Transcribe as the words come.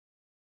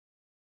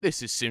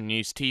This is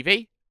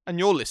SimNews.TV, and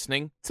you're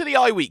listening to the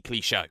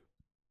iWeekly show.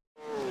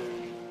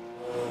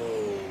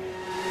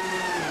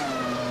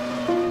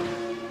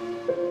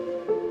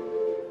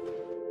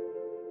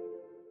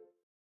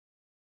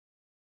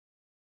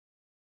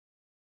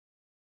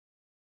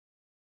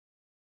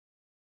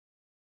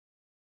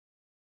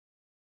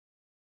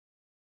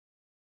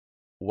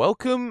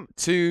 Welcome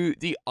to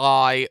the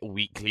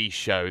iWeekly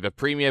show, the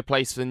premier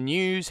place for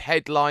news,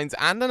 headlines,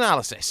 and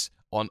analysis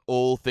on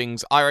all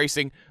things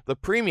iRacing, the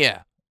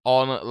premier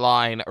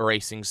online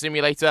racing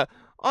simulator.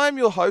 I'm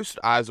your host,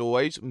 as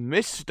always,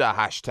 Mr.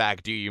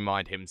 Hashtag Do You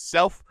Mind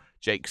himself,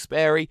 Jake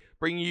Sparey,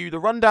 bringing you the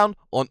rundown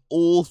on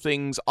all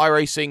things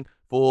iRacing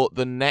for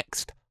the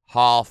next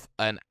half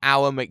an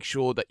hour. Make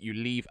sure that you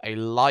leave a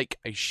like,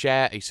 a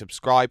share, a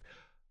subscribe,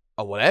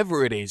 or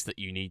whatever it is that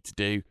you need to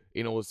do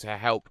in order to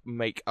help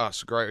make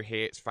us grow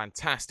here. It's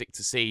fantastic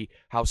to see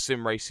how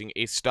sim racing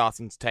is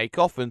starting to take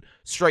off. And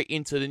straight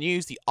into the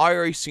news, the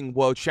iRacing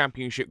World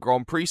Championship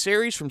Grand Prix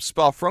Series from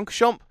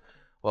Spa-Francorchamps.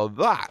 Well,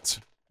 that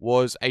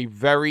was a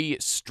very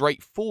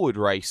straightforward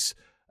race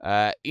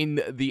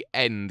in the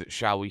end,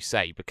 shall we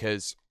say,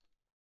 because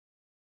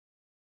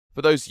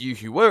for those of you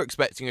who were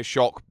expecting a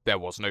shock, there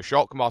was no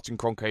shock. Martin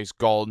Kroenke's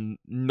gone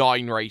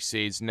 9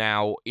 races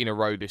now in a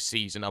row this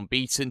season,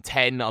 unbeaten,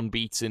 10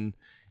 unbeaten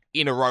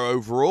in a row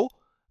overall.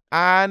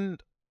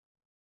 And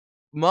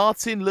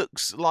Martin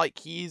looks like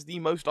he is the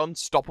most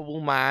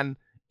unstoppable man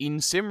in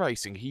sim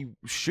racing. He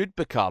should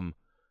become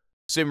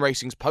sim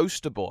racing's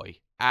poster boy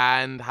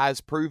and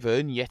has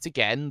proven yet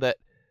again that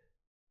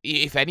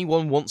if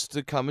anyone wants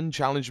to come and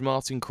challenge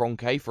Martin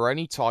Kroenke for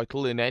any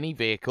title in any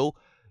vehicle,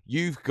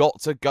 you've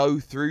got to go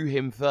through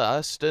him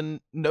first, and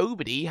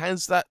nobody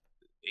has that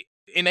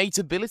innate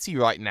ability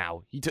right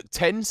now. He took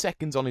 10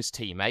 seconds on his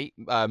teammate,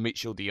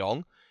 Mitchell de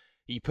Jong.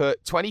 He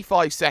put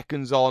 25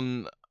 seconds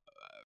on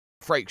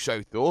Freek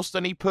Schothorst,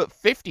 and he put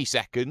 50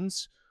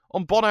 seconds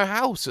on Bono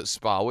House at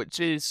Spa, which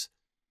is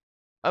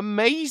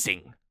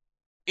amazing.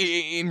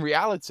 In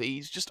reality,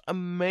 it's just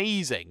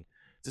amazing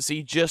to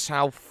see just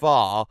how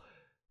far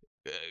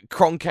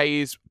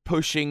Kroenke is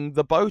pushing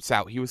the boat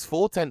out. He was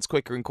 4/10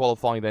 quicker in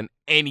qualifying than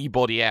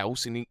anybody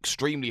else in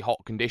extremely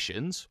hot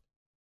conditions.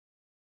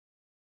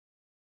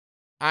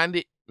 And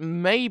it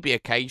may be a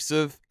case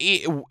of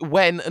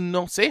when and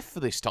not if for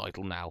this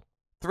title now.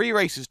 3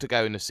 races to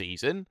go in the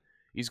season.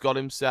 He's got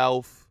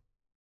himself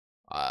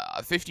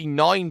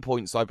 59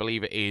 points, I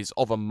believe it is,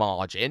 of a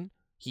margin.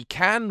 He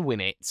can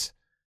win it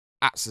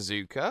at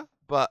Suzuka,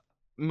 but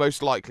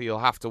most likely he'll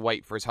have to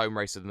wait for his home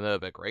race at the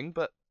Nürburgring.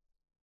 But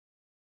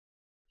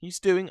he's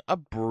doing a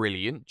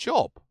brilliant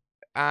job,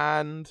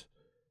 and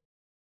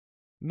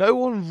no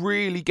one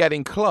really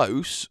getting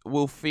close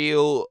will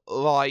feel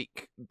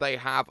like they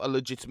have a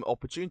legitimate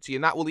opportunity,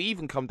 and that will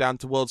even come down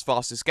to World's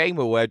Fastest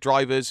Gamer, where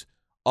drivers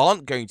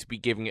aren't going to be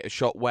giving it a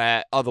shot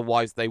where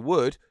otherwise they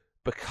would,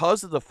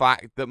 because of the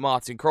fact that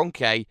Martin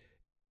Kroenke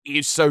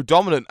is so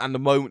dominant, and the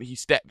moment he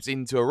steps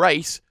into a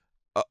race,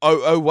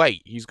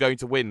 wait, he's going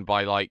to win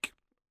by like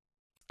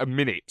a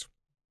minute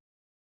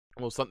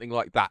or something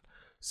like that.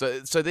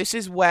 So this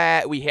is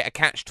where we hit a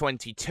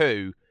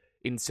catch-22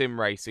 in sim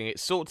racing.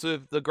 It's sort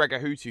of the Gregor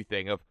Hutu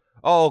thing of,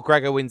 oh,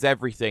 Gregor wins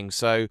everything,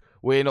 so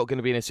we're not going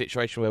to be in a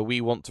situation where we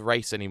want to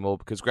race anymore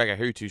because Gregor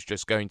Hutu's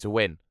just going to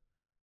win.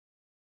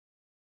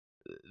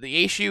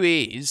 The issue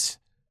is,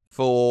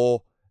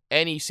 for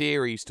any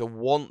series to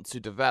want to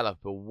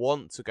develop or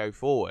want to go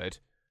forward,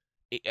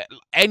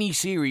 any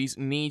series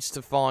needs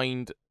to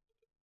find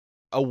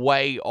a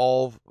way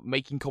of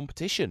making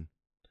competition.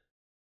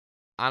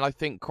 And I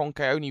think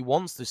Kroenke only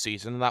once this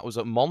season, and that was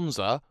at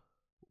Monza,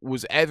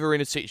 was ever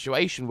in a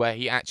situation where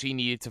he actually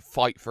needed to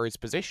fight for his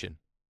position.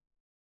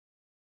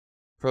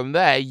 From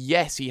there,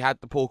 yes, he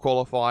had the poor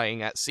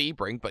qualifying at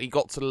Sebring, but he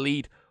got to the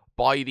lead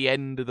by the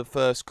end of the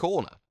first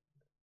corner.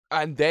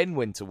 And then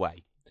went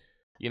away.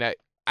 You know,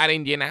 at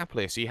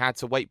Indianapolis, he had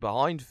to wait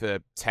behind for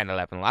 10,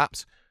 11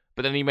 laps,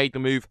 but then he made the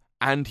move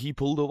and he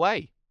pulled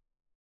away.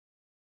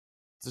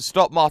 To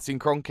stop Martin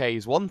Kroenke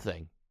is one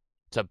thing.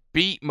 To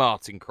beat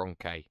Martin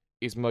Kroenke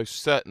is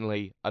most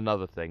certainly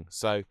another thing.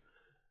 So,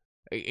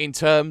 in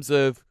terms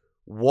of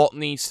what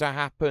needs to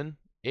happen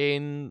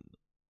in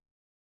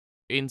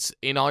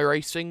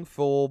iRacing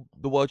for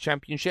the World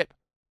Championship,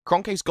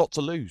 Kroenke's got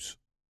to lose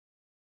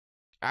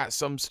at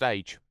some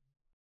stage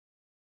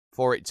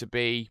for it to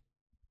be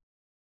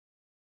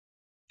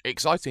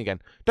exciting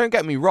again. Don't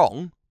get me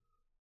wrong,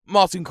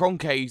 Martin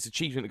Kroenke's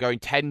achievement of going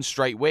 10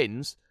 straight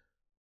wins,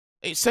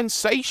 it's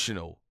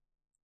sensational.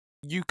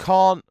 You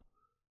can't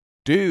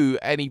do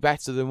any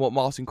better than what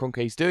Martin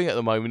Kroenke is doing at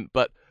the moment,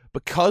 but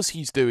because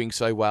he's doing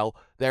so well,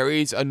 there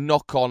is a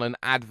knock-on and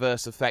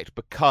adverse effect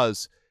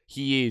because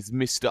he is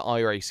Mr.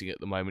 iRacing at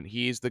the moment.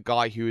 He is the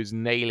guy who is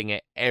nailing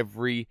it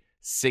every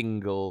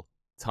single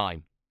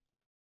time.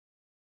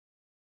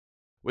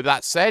 With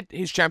that said,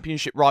 his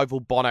championship rival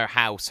Bono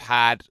House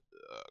had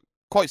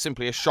quite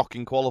simply a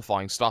shocking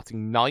qualifying,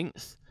 starting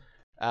 9th.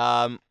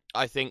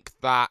 I think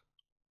that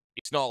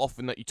it's not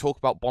often that you talk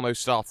about Bono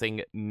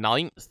starting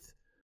 9th.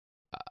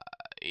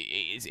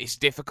 it's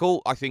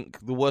difficult. I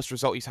think the worst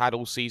result he's had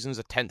all season is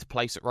a 10th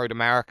place at Road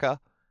America.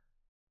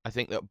 I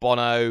think that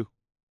Bono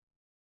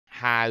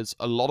has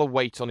a lot of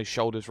weight on his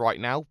shoulders right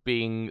now,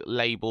 being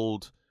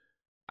labelled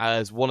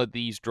as one of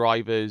these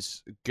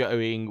drivers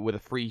going with a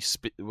free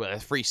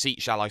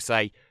seat, shall I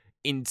say,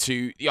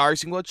 into the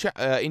iRacing World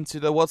into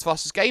the World's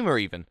Fastest Gamer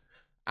even.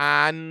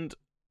 And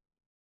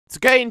to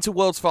get into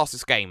World's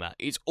Fastest Gamer,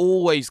 it's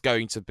always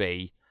going to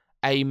be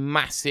a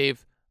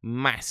massive,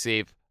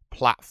 massive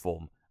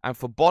platform. And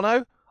for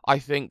Bono, I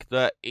think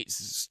that it's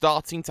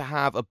starting to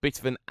have a bit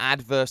of an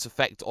adverse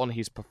effect on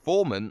his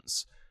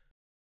performance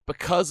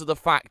because of the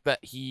fact that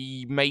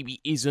he maybe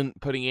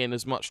isn't putting in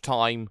as much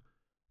time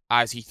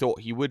as he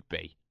thought he would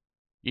be.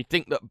 You'd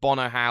think that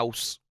Bono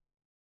House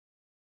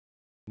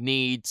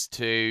needs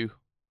to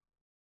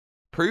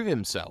prove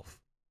himself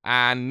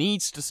and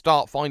needs to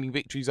start finding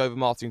victories over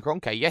Martin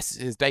Kroenke. Yes,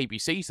 it's his debut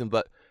season,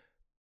 but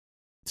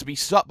to be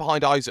stuck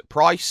behind Isaac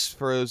Price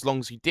for as long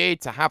as he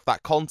did, to have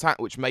that contact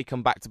which may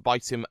come back to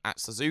bite him at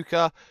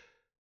Suzuka,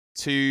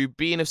 to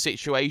be in a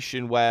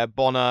situation where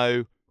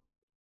Bono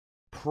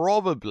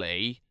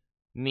probably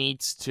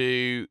needs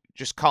to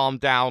just calm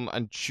down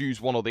and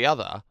choose one or the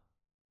other.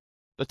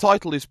 The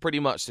title is pretty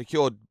much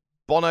secured.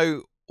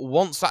 Bono,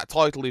 once that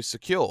title is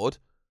secured,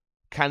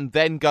 can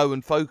then go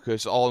and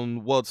focus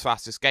on World's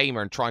Fastest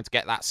Gamer and trying to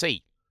get that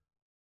seat.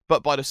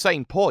 But by the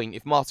same point,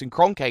 if Martin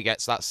Kroenke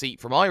gets that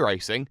seat from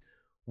iRacing,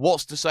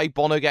 what's to say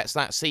Bono gets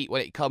that seat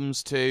when it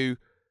comes to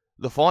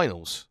the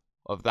finals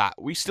of that?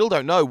 We still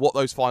don't know what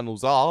those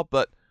finals are,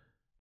 but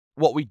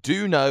what we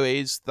do know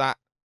is that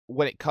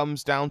when it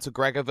comes down to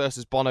Gregor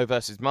versus Bono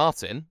versus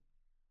Martin,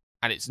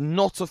 and it's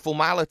not a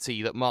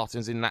formality that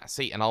Martin's in that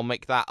seat, and I'll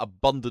make that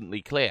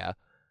abundantly clear,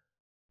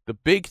 the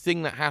big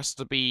thing that has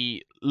to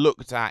be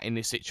looked at in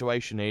this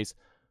situation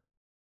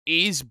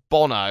is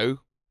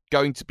Bono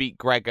going to beat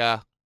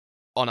Gregor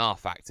on R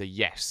Factor?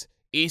 Yes.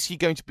 Is he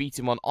going to beat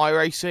him on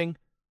iRacing?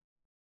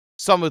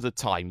 Some of the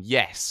time,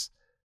 yes.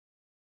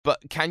 But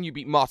can you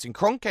beat Martin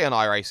Kroenke on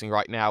iRacing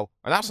right now?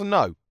 And that's a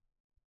no.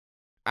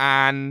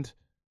 And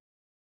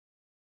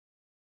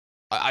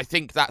I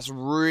think that's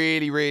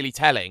really, really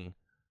telling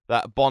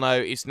that Bono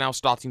is now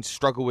starting to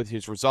struggle with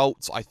his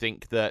results. I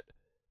think that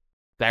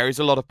there is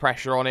a lot of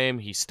pressure on him.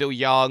 He's still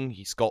young.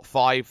 He's got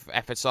 5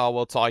 FSR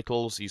World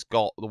titles. He's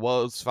got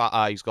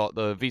he's got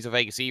the Visa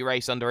Vegas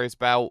E-Race under his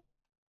belt.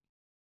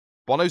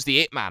 Bono's the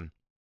it man.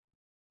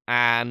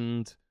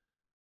 And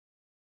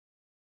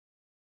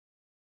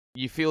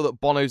you feel that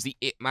Bono's the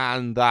it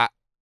man that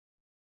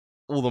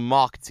all the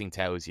marketing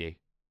tells you.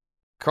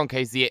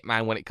 Kroenke's the it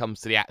man when it comes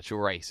to the actual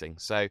racing.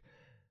 So,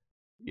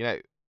 you know,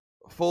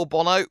 for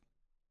Bono,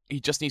 he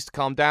just needs to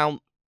calm down,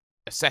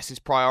 assess his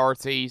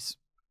priorities,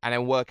 and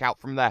then work out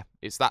from there.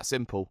 It's that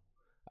simple.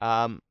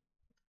 But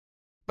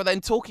then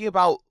talking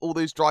about all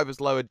those drivers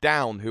lower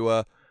down who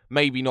are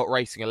maybe not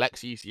racing,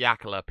 Alexius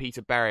Yakala,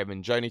 Peter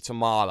Berryman, Joni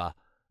Tamala,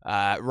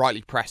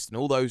 Riley Preston,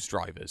 all those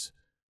drivers.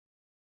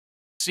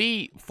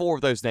 See 4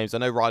 of those names. I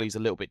know Riley's a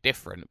little bit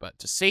different, but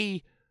to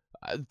see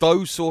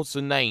those sorts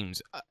of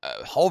names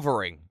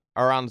hovering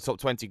around the top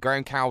 20,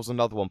 Graham Cowell's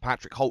another one,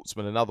 Patrick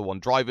Holtzman another one,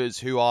 drivers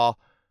who are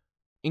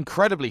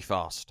incredibly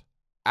fast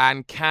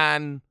and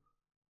can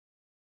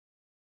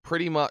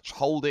pretty much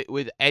hold it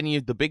with any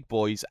of the big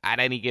boys at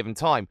any given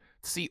time.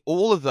 To see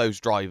all of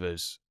those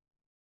drivers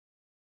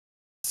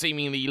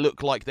seemingly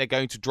look like they're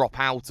going to drop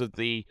out of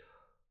the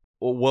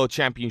World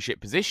Championship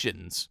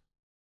positions,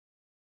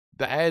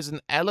 there's an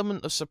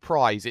element of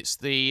surprise. It's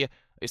the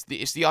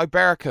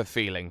Iberica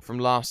feeling from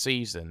last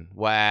season,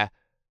 where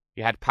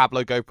you had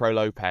Pablo GoPro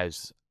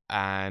Lopez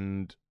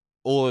and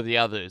all of the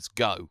others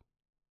go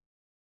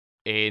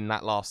in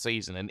that last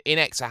season. And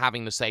Inex are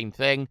having the same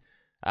thing.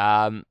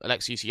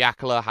 Alexius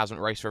Yakala hasn't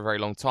raced for a very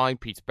long time.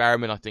 Peter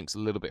Berryman, I think, is a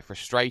little bit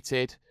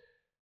frustrated.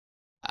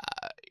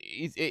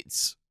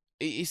 It's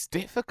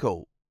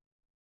difficult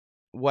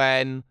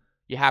when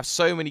you have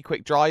so many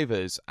quick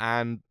drivers,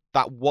 and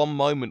that one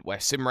moment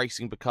where sim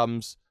racing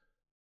becomes,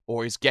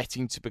 or is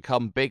getting to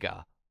become,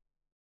 bigger,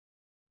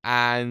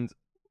 and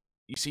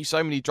you see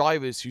so many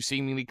drivers who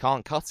seemingly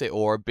can't cut it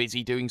or are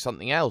busy doing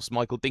something else.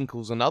 Michael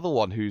Dinkel's another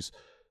one who's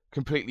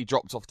completely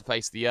dropped off the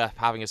face of the earth,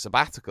 having a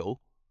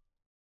sabbatical.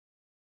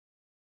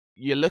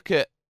 You look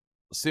at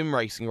sim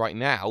racing right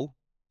now,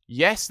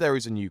 yes, there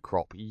is a new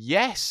crop.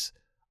 Yes,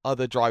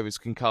 other drivers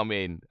can come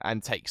in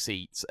and take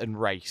seats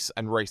and race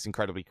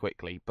incredibly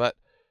quickly. But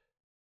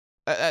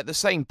at the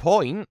same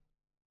point,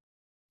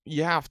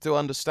 you have to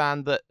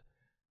understand that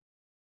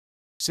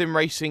sim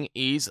racing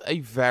is a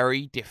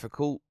very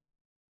difficult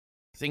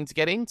thing to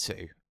get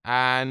into.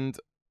 And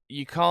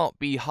you can't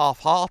be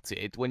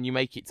half-hearted when you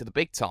make it to the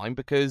big time,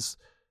 because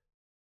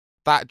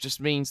that just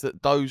means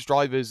that those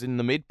drivers in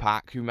the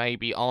mid-pack who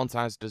maybe aren't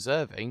as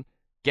deserving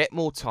get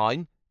more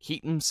time,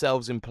 keep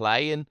themselves in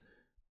play, and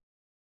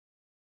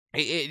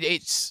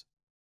it's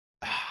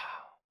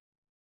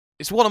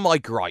one of my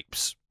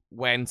gripes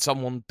when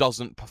someone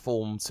doesn't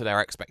perform to their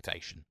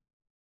expectation.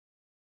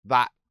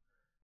 That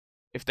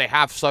if they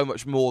have so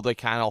much more they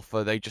can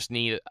offer, they just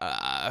need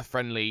a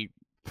friendly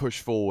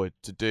push forward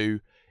to do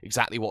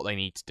exactly what they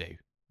need to do.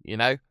 You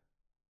know,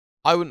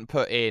 I wouldn't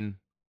put in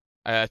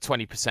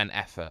 20%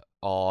 effort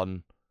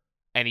on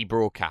any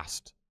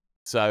broadcast.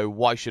 So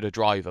why should a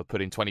driver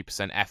put in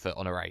 20% effort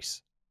on a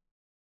race?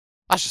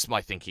 That's just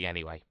my thinking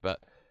anyway. But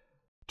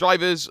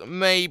drivers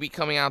may be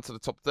coming out to the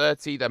top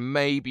 30. There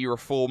may be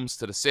reforms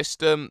to the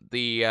system.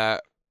 The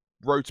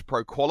Road to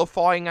Pro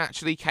qualifying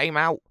actually came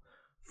out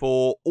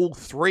for all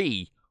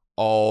three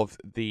of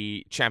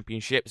the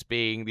championships,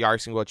 being the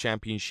iRacing World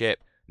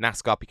Championship,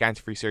 NASCAR Peak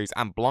Antifreeze Series,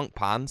 and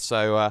Blancpain.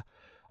 So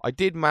I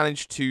did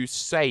manage to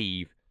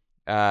save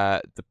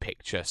the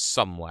picture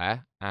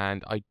somewhere,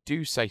 and I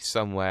do say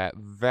somewhere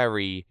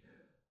very,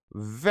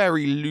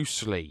 very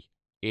loosely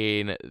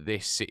in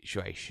this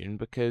situation,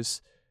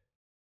 because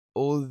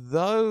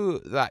although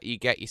that you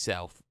get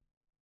yourself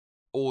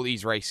all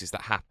these races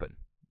that happen,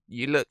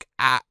 you look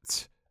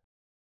at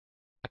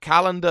a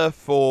calendar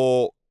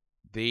for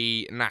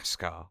the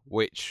NASCAR,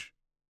 which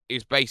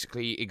is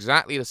basically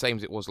exactly the same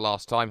as it was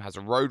last time, has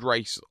a road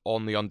race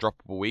on the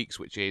undroppable weeks,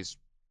 which is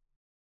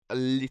a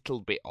little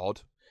bit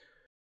odd.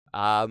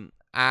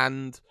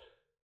 And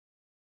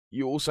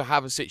you also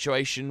have a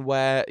situation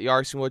where the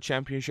iRacing World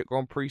Championship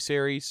Grand Prix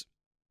Series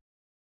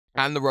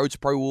and the Road to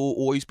Pro will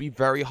always be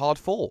very hard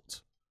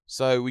fought.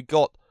 So we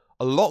got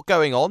a lot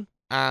going on,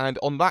 and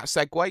on that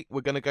segue,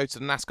 we're going to go to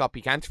the NASCAR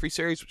Peak Antifreeze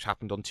Series, which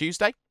happened on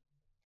Tuesday.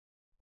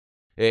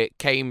 It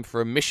came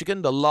from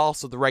Michigan, the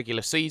last of the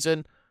regular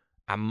season,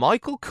 and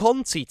Michael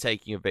Conti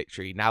taking a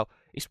victory. Now,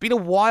 it's been a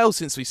while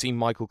since we've seen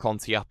Michael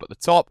Conti up at the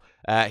top.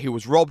 He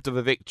was robbed of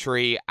a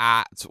victory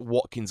at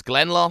Watkins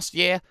Glen last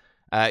year.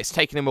 It's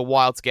taken him a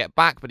while to get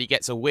back, but he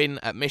gets a win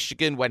at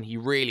Michigan when he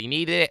really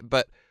needed it.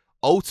 But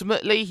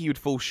ultimately, he would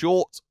fall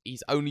short.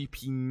 He's only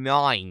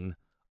P9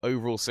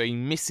 overall, so he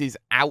misses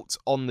out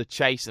on the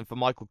chase. And for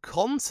Michael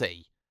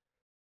Conti,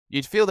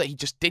 you'd feel that he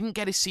just didn't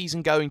get his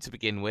season going to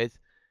begin with,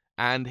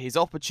 and his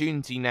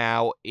opportunity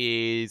now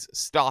is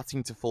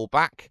starting to fall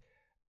back.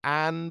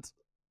 And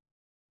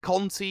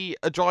Conti,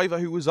 a driver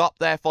who was up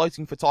there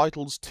fighting for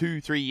titles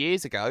 2-3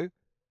 years ago,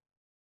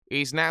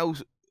 is now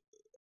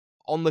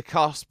on the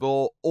cusp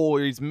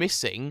or is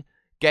missing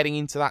getting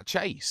into that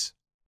chase.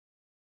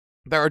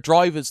 There are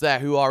drivers there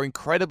who are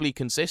incredibly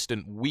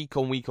consistent week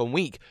on week on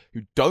week,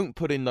 who don't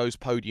put in those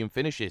podium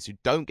finishes,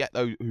 who get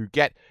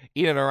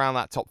in and around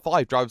that top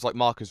 5. Drivers like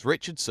Marcus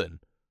Richardson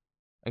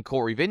and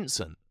Corey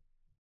Vincent.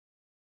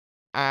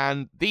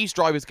 And these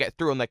drivers get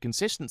through on their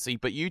consistency,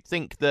 but you'd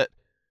think that,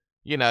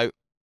 you know,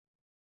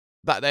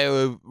 that they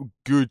were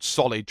good,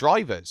 solid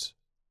drivers.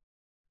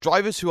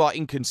 Drivers who are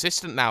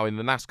inconsistent now in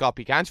the NASCAR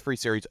Peak Antifreeze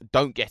Series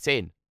don't get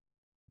in,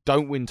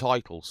 don't win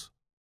titles.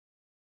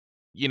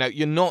 You know,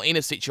 you're not in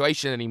a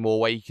situation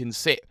anymore where you can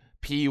sit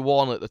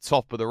P1 at the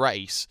top of the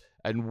race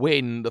and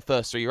win the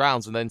first 3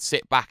 rounds and then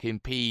sit back in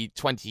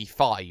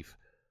P25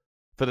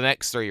 for the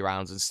next 3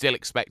 rounds and still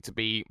expect to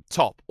be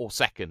top or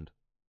second.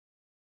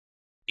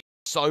 It's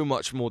so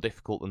much more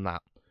difficult than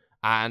that.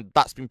 And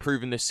that's been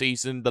proven this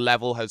season. The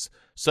level has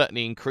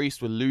certainly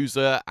increased with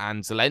Loser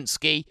and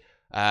Zelensky.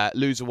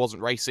 Loser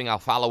wasn't racing,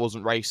 Alfala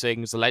wasn't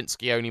racing,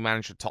 Zelensky only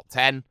managed a top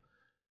 10.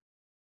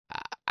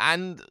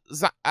 And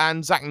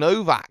Zach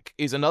Novak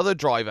is another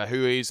driver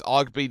who is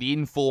arguably the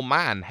informed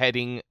man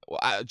heading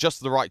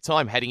just at the right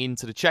time, heading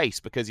into the chase,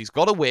 because he's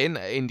got a win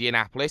at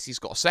Indianapolis. He's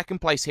got a second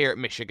place here at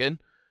Michigan.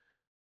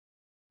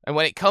 And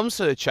when it comes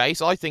to the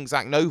chase, I think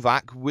Zach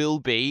Novak will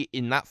be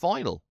in that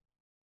final,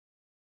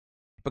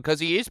 because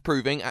he is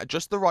proving at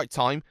just the right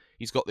time.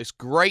 He's got this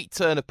great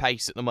turn of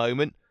pace at the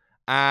moment,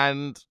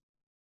 and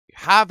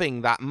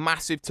having that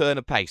massive turn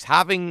of pace,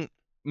 having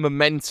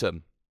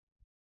momentum,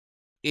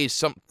 is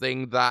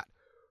something that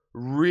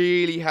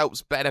really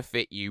helps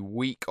benefit you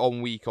week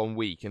on week on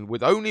week. And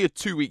with only a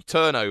 2-week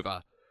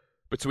turnover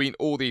between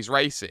all these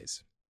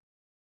races,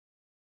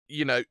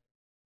 you know,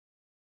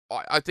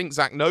 I think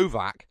Zach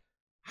Novak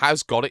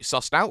has got it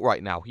sussed out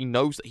right now. He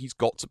knows that he's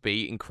got to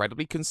be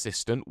incredibly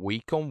consistent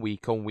week on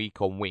week on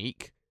week on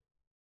week.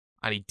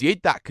 And he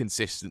did that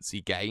consistency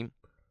game.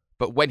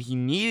 But when he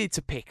needed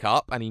to pick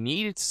up and he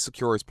needed to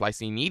secure his place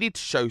and he needed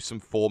to show some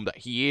form that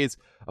he is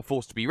a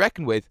force to be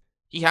reckoned with,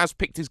 he has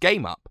picked his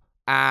game up.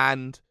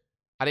 And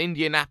at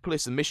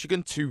Indianapolis and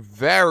Michigan, 2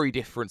 very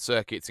different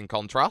circuits in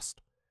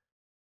contrast,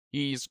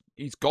 he's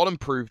got and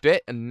proved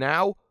it. And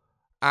now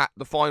at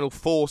the final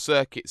 4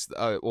 circuits,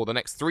 or the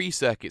next 3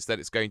 circuits that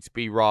it's going to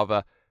be,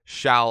 rather,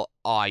 shall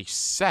I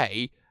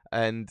say,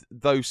 and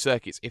those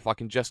circuits, if I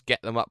can just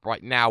get them up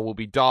right now, will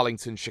be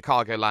Darlington,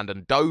 Chicagoland,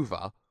 and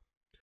Dover.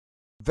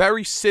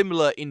 Very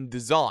similar in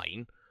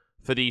design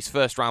for these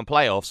first round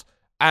playoffs,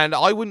 and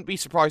I wouldn't be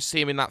surprised to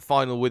see him in that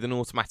final with an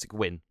automatic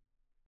win.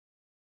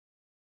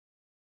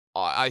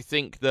 I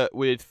think that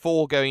with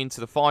 4 going into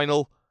the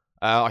final,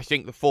 I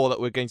think the 4 that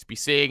we're going to be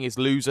seeing is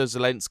Loser,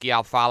 Zelensky,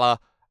 Alfala,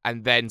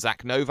 and then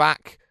Zach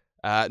Novak.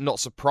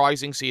 Not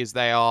surprising, see, as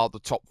they are the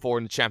top 4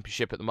 in the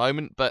championship at the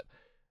moment. But,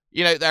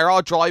 you know, there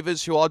are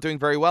drivers who are doing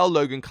very well.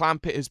 Logan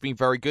Clampett has been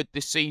very good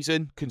this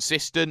season,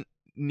 consistent,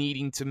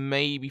 needing to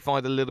maybe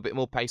find a little bit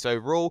more pace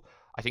overall.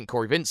 I think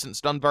Corey Vincent's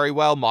done very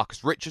well.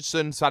 Marcus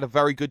Richardson's had a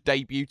very good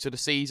debut to the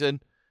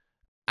season.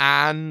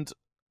 And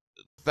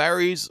there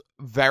is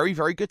very,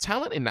 very good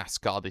talent in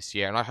NASCAR this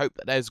year. And I hope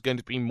that there's going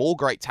to be more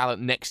great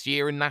talent next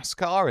year in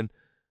NASCAR. And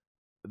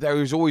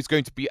there is always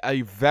going to be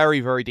a very,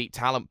 very deep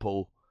talent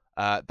pool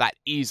that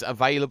is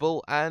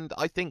available. And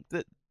I think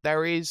that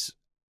there is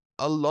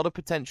a lot of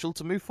potential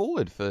to move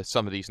forward for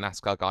some of these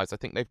NASCAR guys. I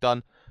think they've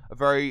done a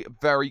very,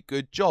 very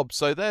good job.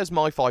 So there's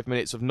my 5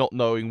 minutes of not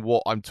knowing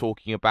what I'm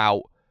talking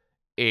about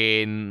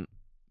in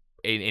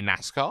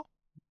NASCAR,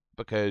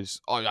 because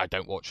I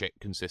don't watch it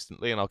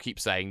consistently, and I'll keep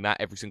saying that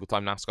every single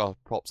time NASCAR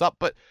pops up.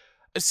 But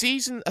a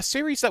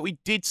series that we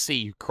did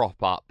see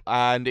crop up,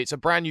 and it's a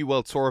brand new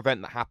World Tour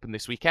event that happened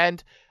this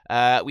weekend.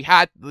 We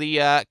had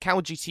the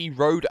Camel GT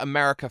Road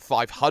America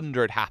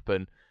 500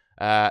 happen.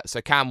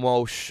 So Cam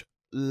Walsh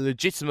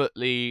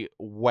legitimately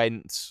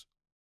went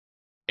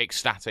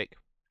ecstatic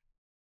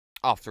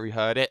after he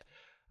heard it.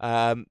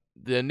 The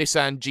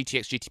Nissan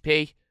GTX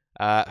GTP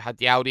had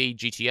the Audi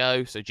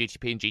GTO, so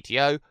GTP and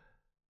GTO,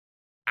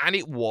 and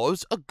it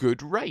was a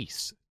good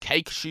race.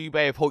 Kei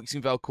Kashube of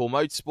Hoytson Velcore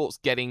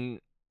Motorsports getting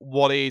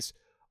what is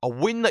a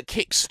win that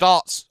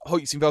kickstarts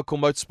Hoytson Velcore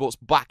Motorsports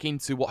back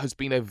into what has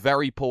been a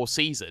very poor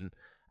season,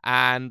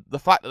 and the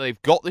fact that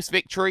they've got this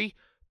victory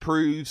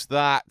proves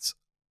that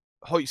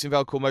Hoytson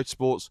Velcore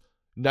Motorsports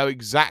know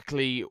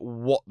exactly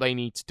what they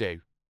need to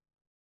do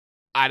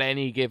at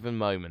any given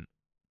moment.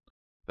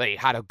 They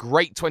had a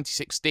great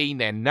 2016.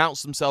 They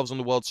announced themselves on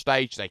the world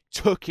stage. They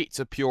took it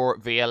to Pure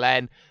at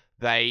VLN.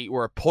 They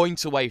were a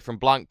point away from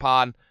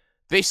Blancpain.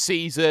 This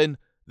season,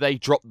 they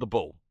dropped the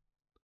ball.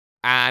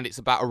 And it's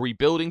about a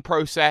rebuilding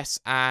process.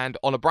 And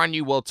on a brand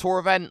new World Tour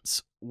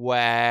event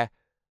where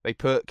they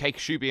put Kei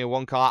Kashube in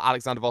one car,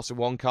 Alexander Voss in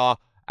one car,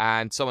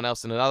 and someone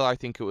else in another, I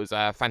think it was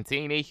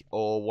Fantini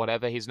or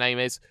whatever his name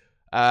is,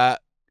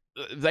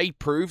 they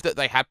proved that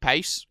they had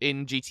pace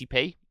in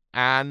GTP.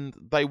 And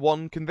they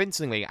won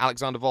convincingly.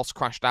 Alexander Voss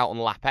crashed out on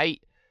lap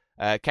 8.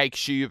 Kei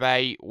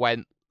Kashube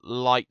went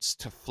lights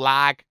to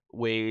flag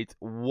with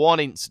one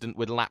incident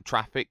with lap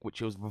traffic, which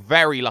he was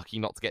very lucky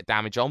not to get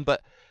damage on. But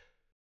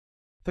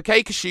for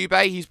Kei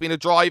Kashube, he's been a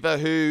driver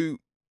who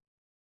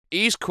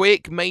is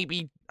quick,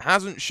 maybe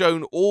hasn't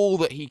shown all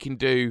that he can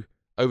do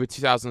over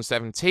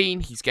 2017.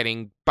 He's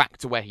getting back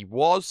to where he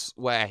was,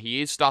 where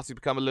he is starting to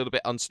become a little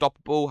bit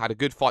unstoppable. Had a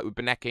good fight with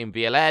Beneke in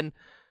VLN.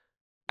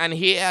 And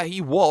here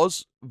he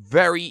was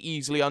very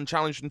easily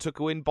unchallenged and took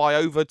a win by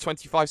over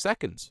 25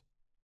 seconds.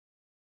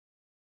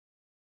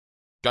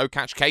 Go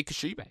catch Kei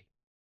Kashube.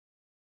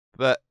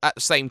 But at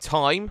the same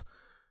time,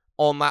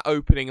 on that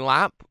opening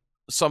lap,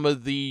 some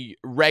of the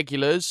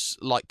regulars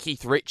like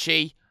Keith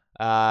Ritchie,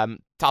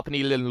 Tapani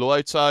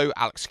Linloto,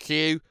 Alex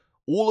Q,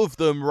 all of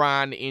them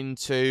ran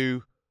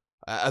into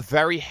a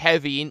very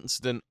heavy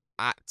incident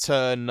at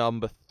turn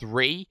number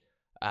 3.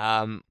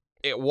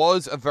 It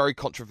was a very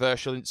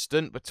controversial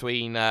incident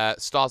between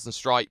Stars and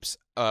Stripes,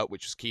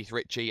 which was Keith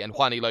Ritchie, and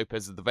Juani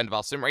Lopez of the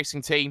Vendaval Sim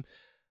Racing team.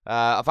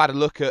 I've had a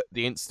look at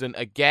the incident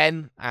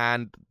again,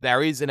 and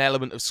there is an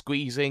element of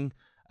squeezing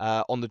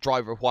on the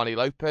driver of Juani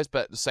Lopez,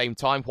 but at the same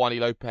time,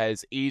 Juani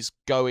Lopez is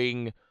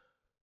going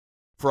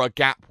for a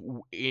gap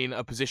in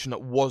a position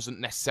that wasn't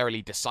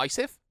necessarily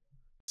decisive.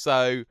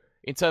 So,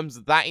 in terms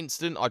of that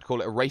incident, I'd call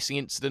it a racing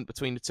incident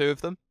between the two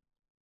of them.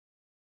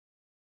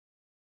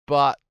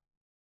 But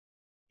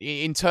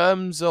in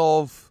terms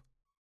of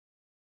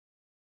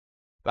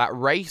that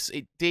race,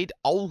 it did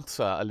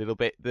alter a little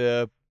bit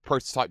the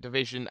prototype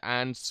division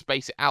and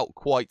space it out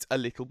quite a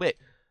little bit.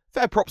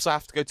 Fair props I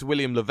have to go to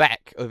William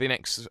Levesque of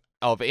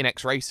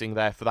Inex Racing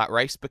there for that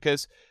race,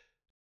 because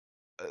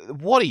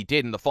what he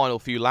did in the final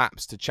few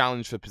laps to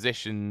challenge for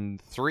position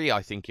 3,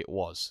 I think it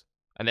was,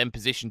 and then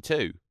position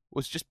 2,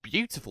 was just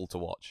beautiful to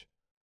watch.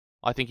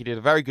 I think he did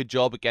a very good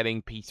job at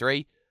getting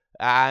P3,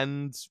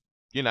 and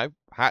you know,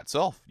 hats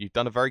off. You've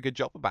done a very good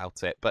job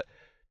about it. But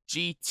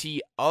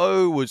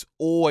GTO was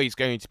always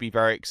going to be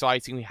very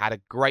exciting. We had a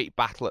great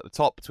battle at the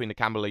top between the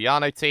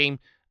Cambolayano team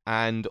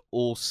and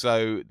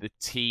also the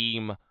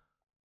team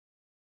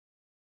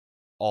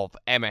of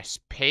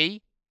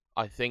MSP.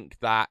 I think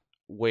that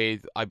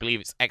with, I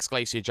believe it's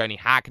ex-Glacier Joni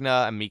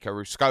Hagner and Miko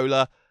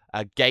Ruskola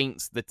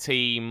against the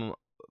team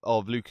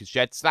of Lucas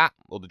Jedstad,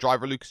 or the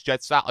driver Lucas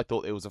Jedstad, I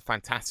thought it was a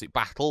fantastic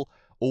battle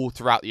all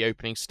throughout the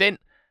opening stint.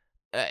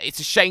 It's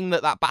a shame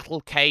that that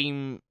battle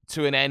came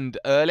to an end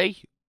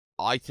early.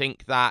 I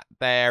think that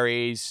there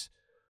is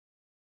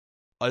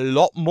a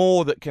lot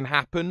more that can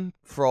happen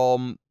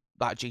from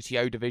that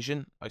GTO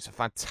division. It's a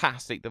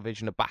fantastic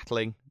division of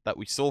battling that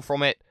we saw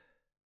from it.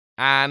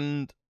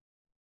 And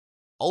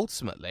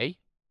ultimately,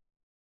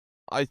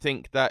 I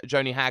think that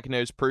Joni Hagner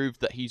has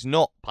proved that he's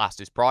not past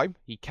his prime.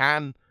 He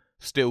can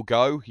still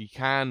go. He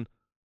can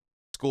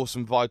score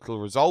some vital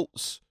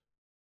results.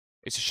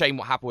 It's a shame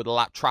what happened with the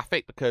lap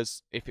traffic,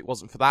 because if it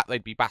wasn't for that,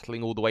 they'd be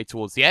battling all the way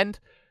towards the end.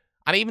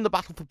 And even the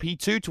battle for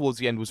P2 towards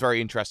the end was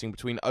very interesting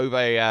between Ove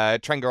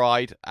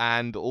Trengaride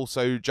and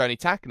also Joni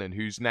Takinen,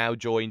 who's now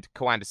joined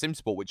Coanda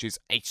Simsport, which is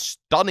a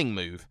stunning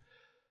move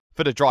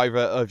for the driver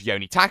of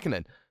Joni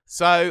Takinen.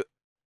 So,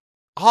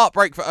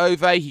 heartbreak for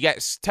Ove. He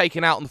gets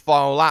taken out on the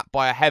final lap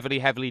by a heavily,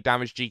 heavily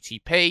damaged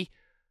GTP.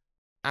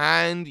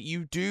 And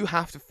you do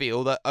have to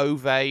feel that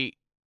Ove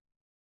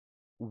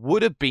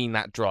would have been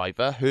that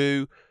driver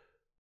who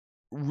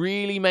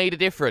really made a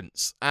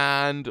difference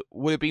and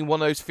would have been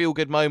one of those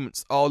feel-good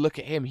moments. Oh, look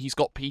at him. He's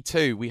got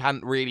P2. We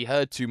hadn't really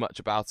heard too much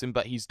about him,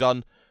 but he's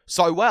done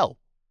so well.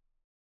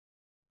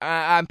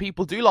 And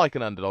people do like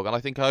an underdog, and I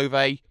think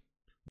Ove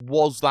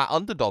was that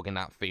underdog in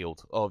that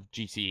field of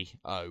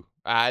GTO.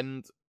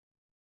 And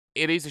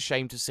it is a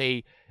shame to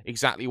see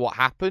exactly what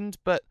happened,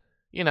 but,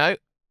 you know,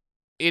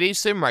 it is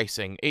sim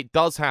racing. It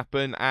does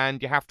happen,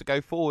 and you have to go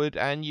forward,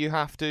 and you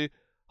have to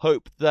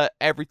hope that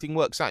everything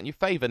works out in your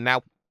favour.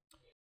 Now,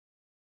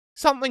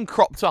 something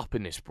cropped up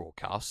in this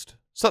broadcast.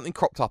 Something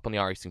cropped up on the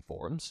iRacing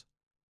forums.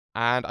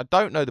 And I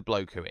don't know the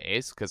bloke who it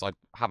is, because I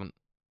haven't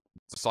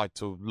decided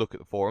to look at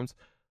the forums.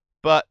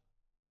 But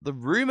the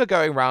rumour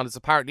going around is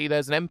apparently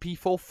there's an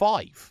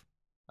MP45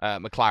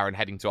 McLaren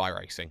heading to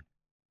iRacing.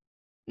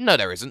 No,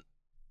 there isn't.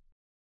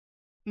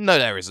 No,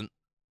 there isn't.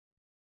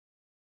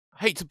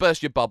 I hate to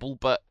burst your bubble,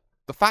 but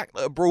the fact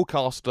that a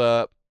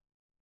broadcaster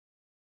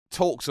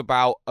talks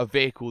about a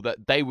vehicle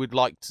that they would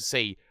like to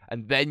see,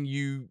 and then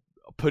you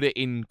put it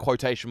in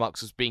quotation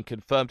marks as being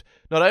confirmed.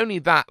 Not only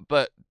that,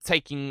 but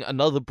taking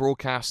another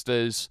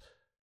broadcaster's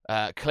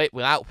clip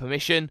without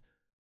permission.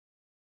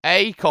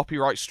 A,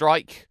 copyright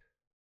strike.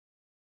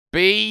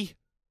 B,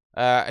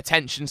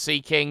 attention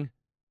seeking.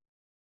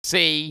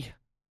 C,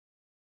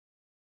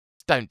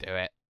 don't do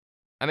it.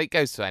 And it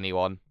goes to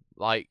anyone.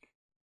 Like,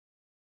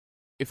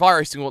 if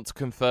iRacing want to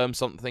confirm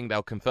something,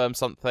 they'll confirm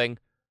something.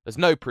 There's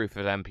no proof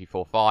of an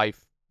MP45.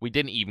 We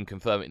didn't even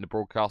confirm it in the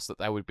broadcast that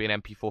there would be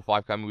an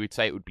MP45 coming. We would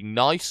say it would be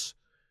nice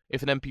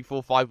if an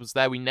MP45 was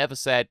there. We never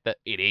said that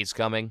it is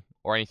coming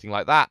or anything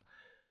like that.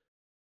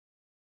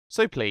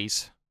 So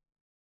please,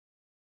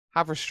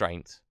 have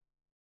restraint.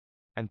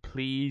 And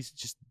please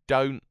just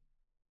don't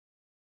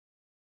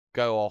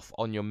go off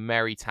on your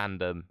merry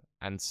tandem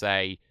and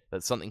say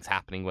that something's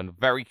happening when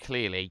very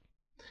clearly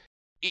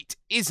it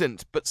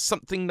isn't, but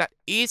something that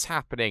is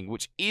happening,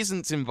 which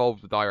isn't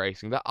involved with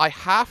iRacing, that I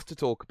have to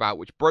talk about,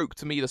 which broke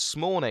to me this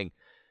morning.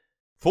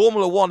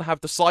 Formula 1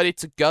 have decided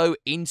to go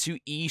into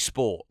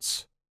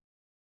esports.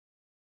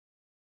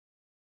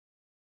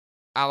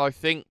 And I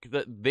think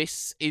that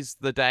this is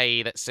the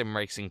day that sim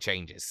racing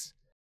changes.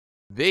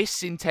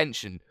 This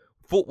intention,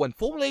 when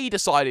Formula E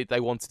decided they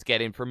wanted to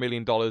get in for $1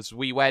 million,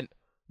 we went,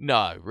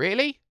 no,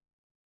 really?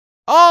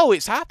 Oh,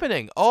 it's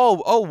happening.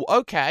 Oh,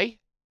 okay.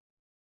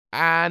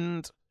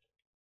 And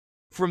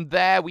from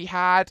there, we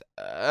had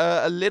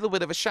a little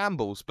bit of a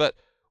shambles. But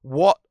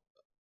what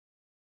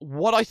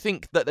I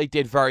think that they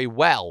did very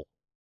well,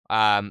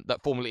 that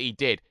Formula E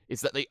did,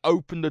 is that they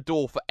opened the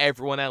door for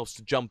everyone else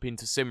to jump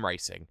into sim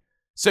racing.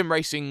 Sim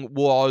racing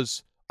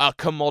was a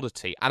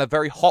commodity, and a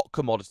very hot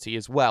commodity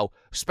as well,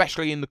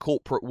 especially in the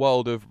corporate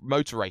world of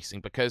motor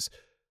racing, because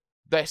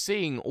they're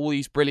seeing all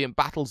these brilliant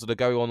battles that are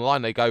going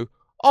online. They go,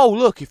 oh,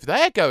 look, if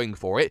they're going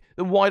for it,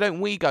 then why don't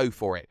we go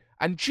for it?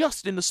 And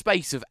just in the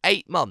space of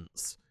 8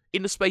 months,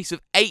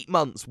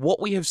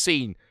 what we have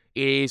seen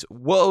is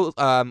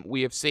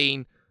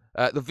the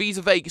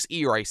Visa Vegas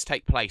E-Race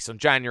take place on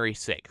January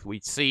 6th.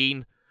 We've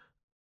seen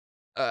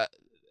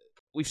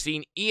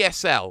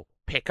ESL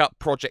pick up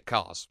project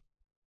cars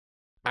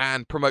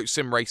and promote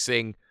sim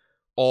racing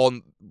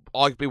on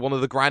arguably one of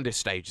the grandest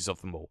stages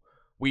of them all.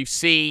 We've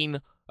seen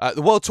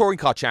the World Touring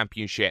Car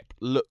Championship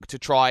look to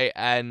try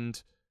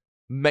and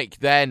make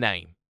their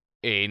name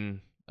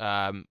in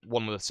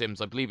one of the sims.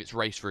 I believe it's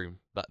Race Room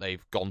that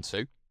they've gone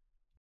to.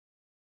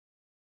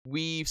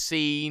 We've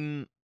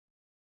seen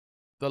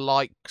the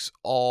likes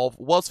of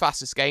World's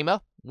Fastest Gamer,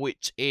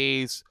 which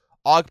is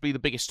arguably the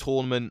biggest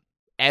tournament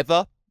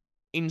ever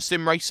in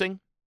sim racing,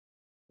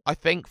 I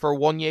think, for a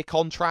 1-year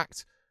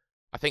contract.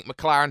 I think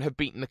McLaren have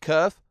beaten the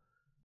curve.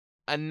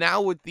 And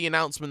now with the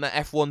announcement that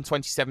F1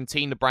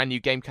 2017, the brand new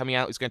game coming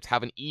out, is going to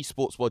have an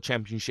Esports World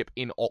Championship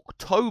in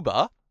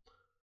October,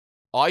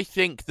 I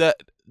think that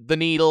the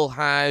needle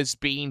has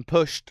been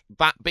pushed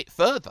that bit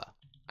further.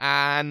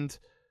 And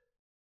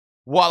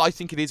while I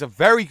think it is a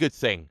very good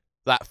thing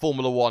that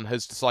Formula 1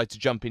 has decided to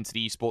jump into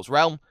the esports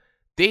realm,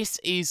 this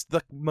is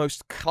the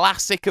most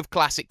classic of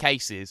classic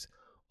cases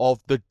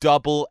of the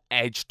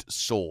double-edged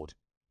sword.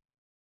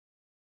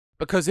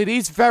 Because it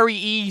is very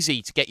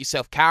easy to get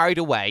yourself carried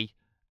away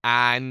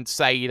and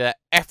say that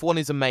F1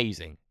 is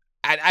amazing.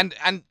 And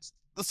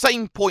the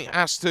same point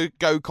has to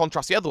go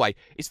contrast the other way.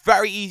 It's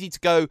very easy to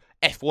go,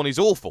 F1 is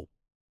awful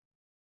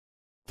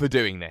for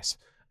doing this.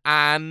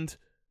 And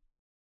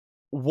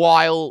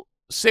while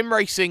sim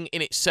racing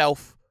in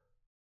itself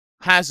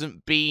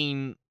hasn't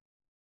been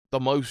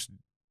the most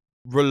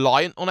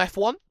reliant on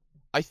F1,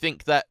 I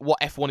think that what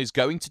F1 is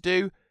going to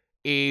do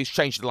is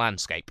change the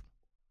landscape.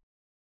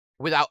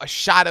 Without a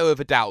shadow of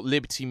a doubt,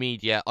 Liberty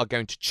Media are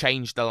going to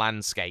change the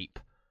landscape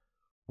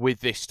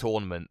with this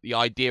tournament. The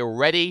idea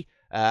already,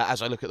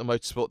 as I look at the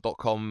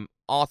motorsport.com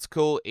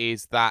article,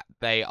 is that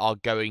they are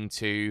going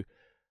to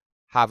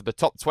have the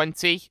top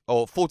 20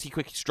 or 40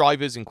 quickest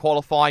drivers in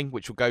qualifying,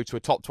 which will go to a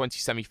top 20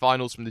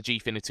 semi-finals from the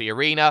Gfinity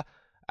Arena.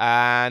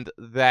 And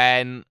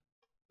then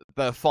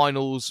the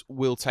finals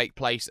will take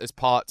place as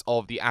part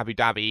of the Abu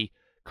Dhabi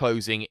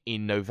closing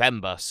in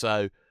November.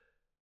 So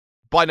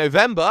by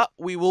November,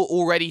 we will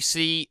already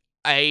see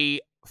a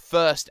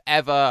first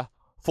ever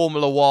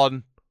Formula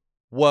One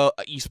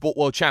Esports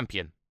World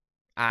Champion.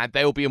 And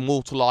they will be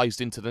immortalized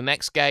into the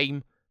next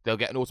game. They'll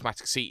get an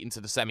automatic seat into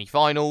the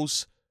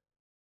semi-finals.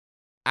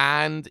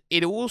 And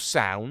it all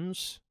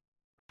sounds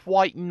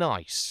quite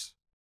nice.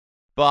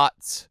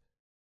 But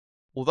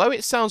although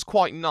it sounds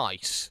quite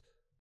nice,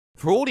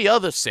 for all the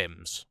other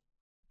sims,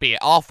 be it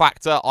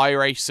R-Factor,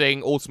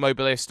 iRacing,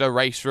 Automobilista,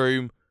 Race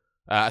Room,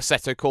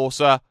 Assetto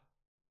Corsa,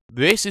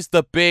 this is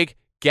the big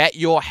get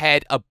your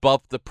head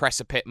above the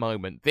precipice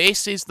moment.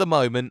 This is the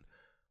moment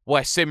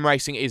where sim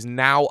racing is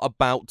now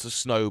about to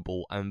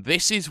snowball. And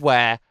this is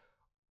where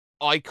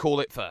I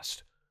call it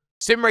first.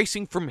 Sim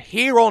racing from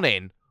here on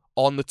in,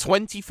 on the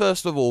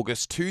 21st of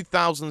August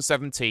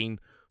 2017,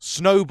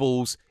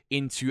 snowballs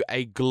into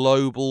a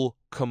global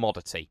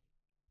commodity.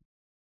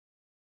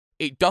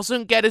 It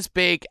doesn't get as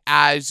big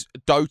as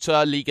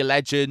Dota, League of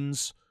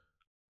Legends,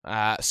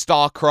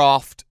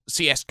 StarCraft,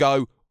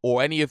 CSGO,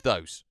 or any of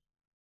those.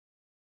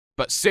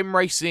 But sim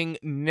racing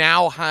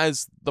now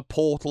has the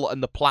portal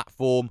and the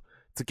platform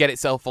to get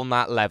itself on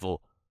that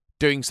level.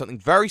 Doing something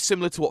very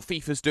similar to what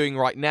FIFA's doing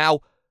right now.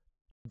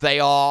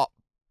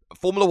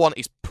 Formula One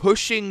is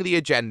pushing the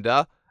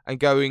agenda and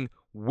going,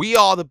 we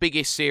are the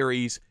biggest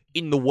series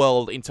in the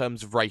world in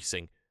terms of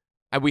racing.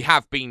 And we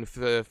have been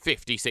for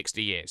 50,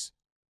 60 years.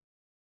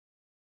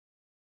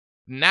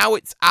 Now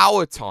it's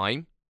our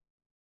time,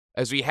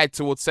 as we head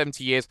towards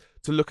 70 years,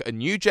 to look at a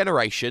new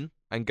generation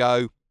and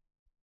go,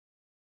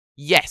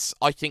 yes,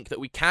 I think that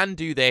we can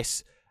do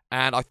this,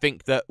 and I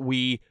think that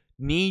we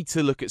need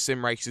to look at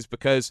sim races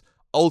because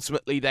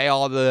ultimately they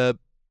are the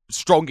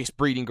strongest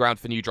breeding ground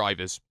for new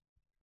drivers.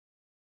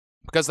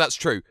 Because that's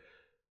true.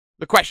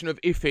 The question of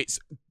if it's,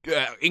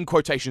 in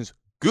quotations,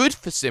 good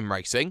for sim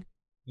racing,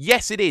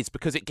 yes it is,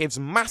 because it gives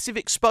massive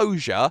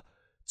exposure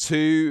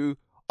to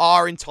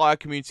our entire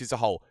community as a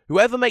whole.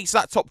 Whoever makes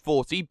that top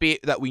 40, be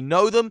it that we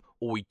know them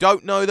or we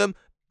don't know them,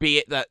 be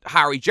it that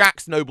Harry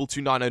Jacks, Noble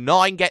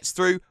 2909 gets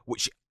through,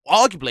 which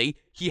arguably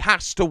he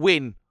has to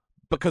win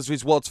because of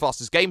his world's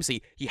fastest game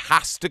seat. He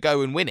has to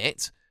go and win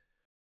it.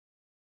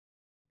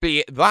 Be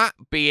it that,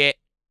 be it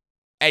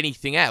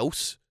anything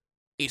else,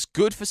 it's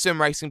good for sim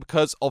racing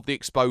because of the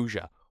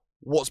exposure.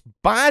 What's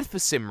bad for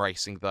sim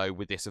racing, though,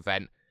 with this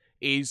event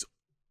is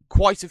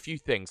quite a few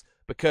things.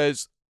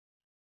 Because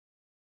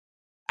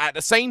at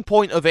the same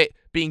point of it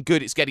being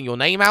good, it's getting your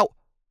name out,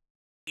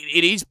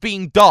 it is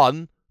being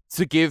done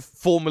to give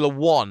Formula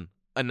One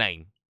a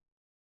name.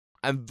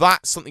 And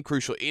that's something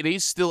crucial. It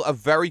is still a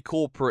very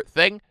corporate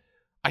thing.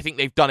 I think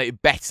they've done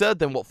it better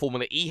than what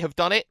Formula E have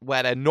done it,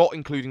 where they're not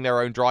including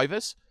their own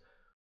drivers.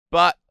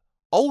 But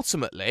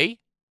ultimately,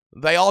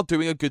 they are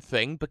doing a good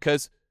thing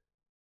because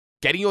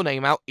getting your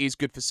name out is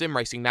good for sim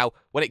racing. Now,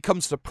 when it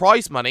comes to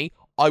prize money,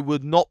 I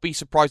would not be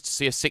surprised to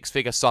see a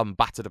six-figure sum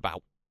battered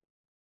about.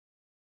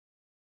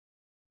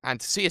 And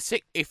to see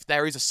if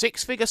there is a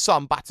six-figure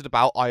sum battered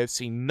about, I have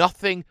seen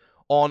nothing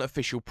on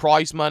official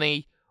prize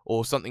money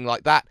or something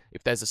like that.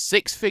 If there's a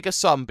six-figure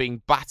sum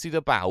being batted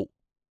about,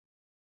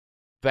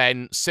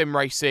 then sim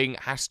racing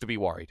has to be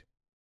worried.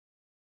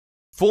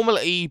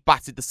 Formula E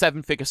batted the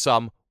seven-figure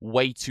sum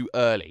way too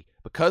early.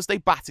 Because they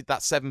batted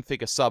that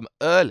seven-figure sum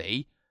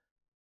early,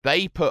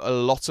 they put a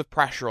lot of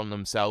pressure on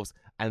themselves,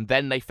 and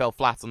then they fell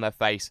flat on their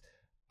face.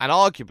 And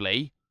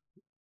arguably,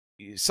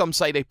 some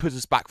say they put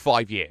us back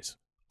 5 years.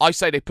 I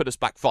say they put us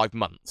back 5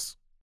 months,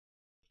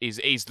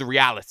 is the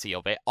reality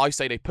of it. I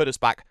say they put us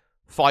back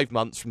 5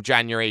 months from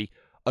January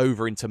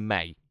over into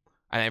May.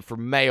 And then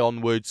from May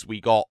onwards, we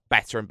got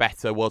better and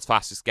better, World's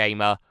Fastest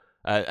Gamer,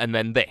 and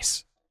then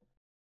this.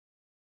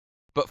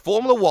 But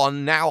Formula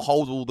One now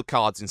hold all the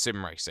cards in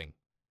sim racing.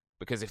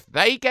 Because if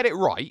they get it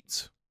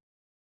right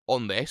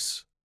on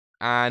this,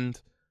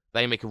 and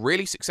they make a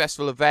really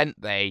successful event,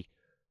 they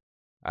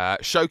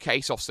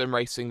showcase off sim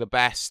racing the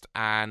best,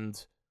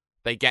 and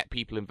they get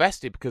people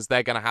invested because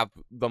they're going to have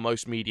the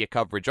most media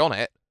coverage on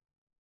it,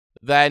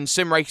 then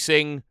sim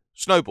racing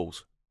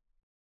snowballs.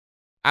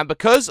 And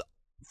because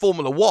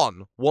Formula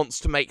One wants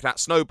to make that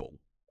snowball,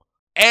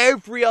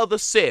 every other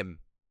sim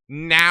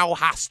now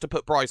has to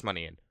put prize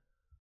money in.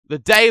 The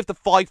day of the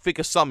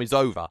 5-figure sum is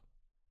over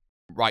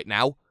right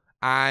now,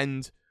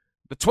 and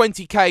the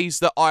 20Ks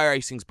that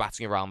iRacing's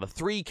batting around, the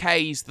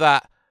 3Ks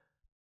that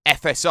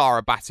FSR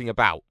are batting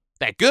about,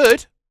 they're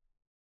good,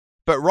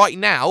 but right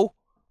now,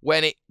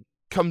 when it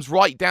comes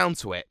right down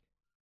to it,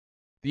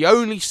 the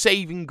only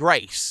saving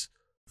grace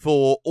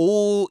for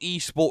all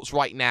esports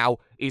right now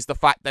is the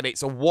fact that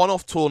it's a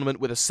one-off tournament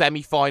with a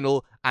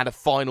semi-final and a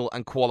final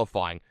and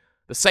qualifying.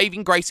 The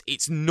saving grace,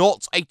 it's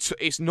not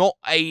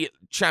a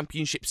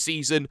championship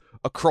season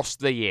across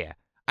the year.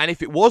 And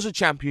if it was a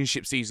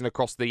championship season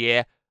across the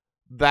year,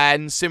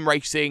 then sim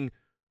racing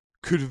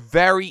could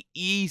very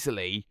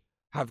easily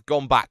have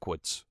gone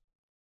backwards.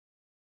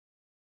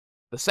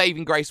 The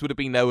saving grace would have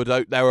been there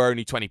were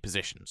only 20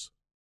 positions.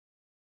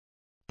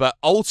 But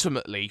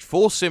ultimately,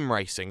 for sim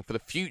racing, for the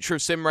future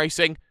of sim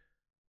racing,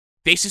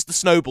 this is the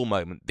snowball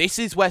moment. This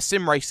is where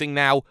sim racing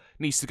now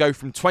needs to go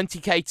from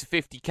 20k to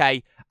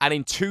 50k, and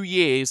in 2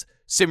 years,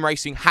 sim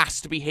racing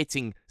has to be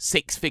hitting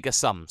six-figure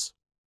sums.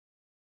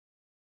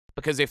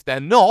 Because if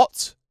they're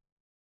not,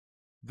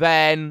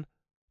 then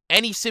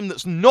any sim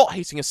that's not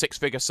hitting a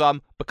six-figure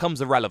sum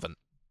becomes irrelevant.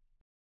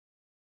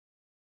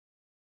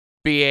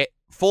 Be it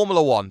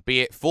Formula 1,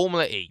 be it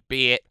Formula E,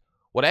 be it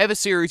whatever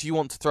series you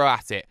want to throw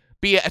at it,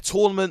 be it a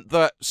tournament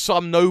that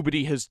some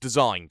nobody has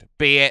designed,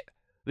 be it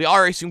the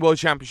iRacing World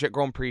Championship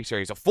Grand Prix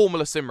Series, or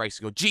Formula Sim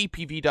Racing, or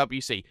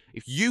GPVWC.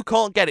 If you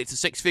can't get it to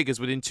six figures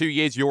within 2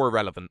 years, you're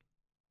irrelevant.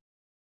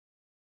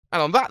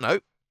 And on that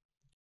note,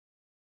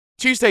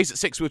 Tuesdays at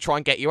 6 we'll try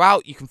and get you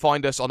out. You can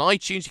find us on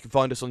iTunes, you can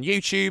find us on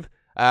YouTube.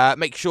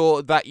 Make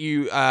sure that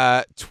you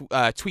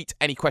tweet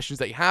any questions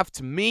that you have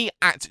to me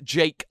at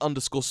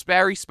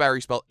Jake_Sparey,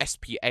 Sparey spelled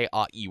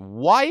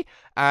S-P-A-R-E-Y,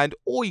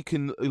 or you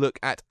can look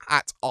at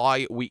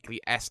iWeekly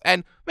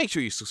SN. Make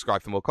sure you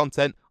subscribe for more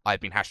content. I've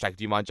been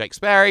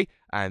 #DoYouMindJakeSparey,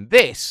 and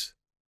this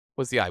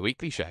was the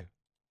iWeekly Show.